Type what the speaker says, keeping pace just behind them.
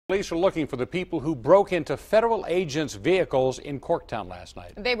Police are looking for the people who broke into federal agents' vehicles in Corktown last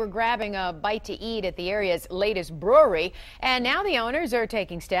night. They were grabbing a bite to eat at the area's latest brewery, and now the owners are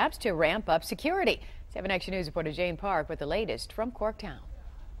taking steps to ramp up security. 7 Action News reporter Jane Park with the latest from Corktown.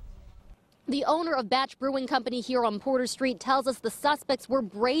 The owner of Batch Brewing Company here on Porter Street tells us the suspects were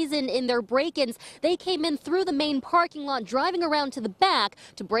brazen in their break-ins. They came in through the main parking lot, driving around to the back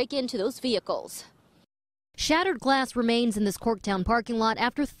to break into those vehicles. Shattered glass remains in this Corktown parking lot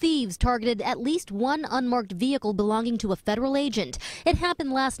after thieves targeted at least one unmarked vehicle belonging to a federal agent. It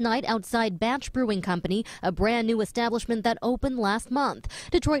happened last night outside Batch Brewing Company, a brand new establishment that opened last month.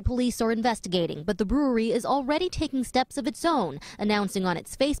 Detroit police are investigating, but the brewery is already taking steps of its own, announcing on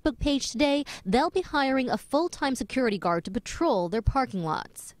its Facebook page today they'll be hiring a full-time security guard to patrol their parking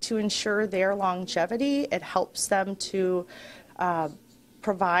lots. To ensure their longevity, it helps them to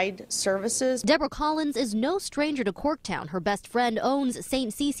provide services. Deborah Collins is no stranger to Corktown. Her best friend owns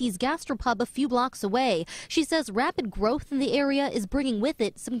St. Cece's Gastropub a few blocks away. She says rapid growth in the area is bringing with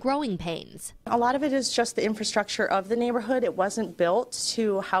it some growing pains. A lot of it is just the infrastructure of the neighborhood. It wasn't built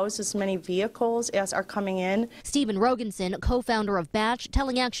to house as many vehicles as are coming in. Stephen Rogenson, co-founder of Batch,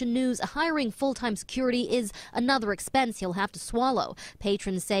 telling Action News hiring full-time security is another expense he'll have to swallow.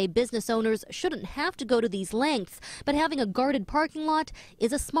 Patrons say business owners shouldn't have to go to these lengths, but having a guarded parking lot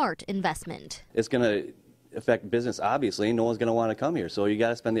is a smart investment. It's going to affect business, obviously. No one's going to want to come here, so you got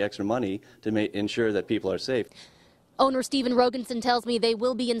to spend the extra money to ensure that people are safe. Owner Stephen Rogenson tells me they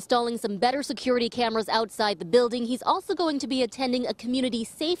will be installing some better security cameras outside the building. He's also going to be attending a community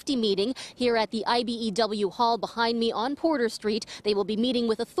safety meeting here at the IBEW Hall behind me on Porter Street. They will be meeting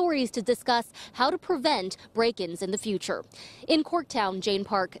with authorities to discuss how to prevent break-ins in the future. In Corktown, Jane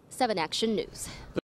Park, 7 Action News.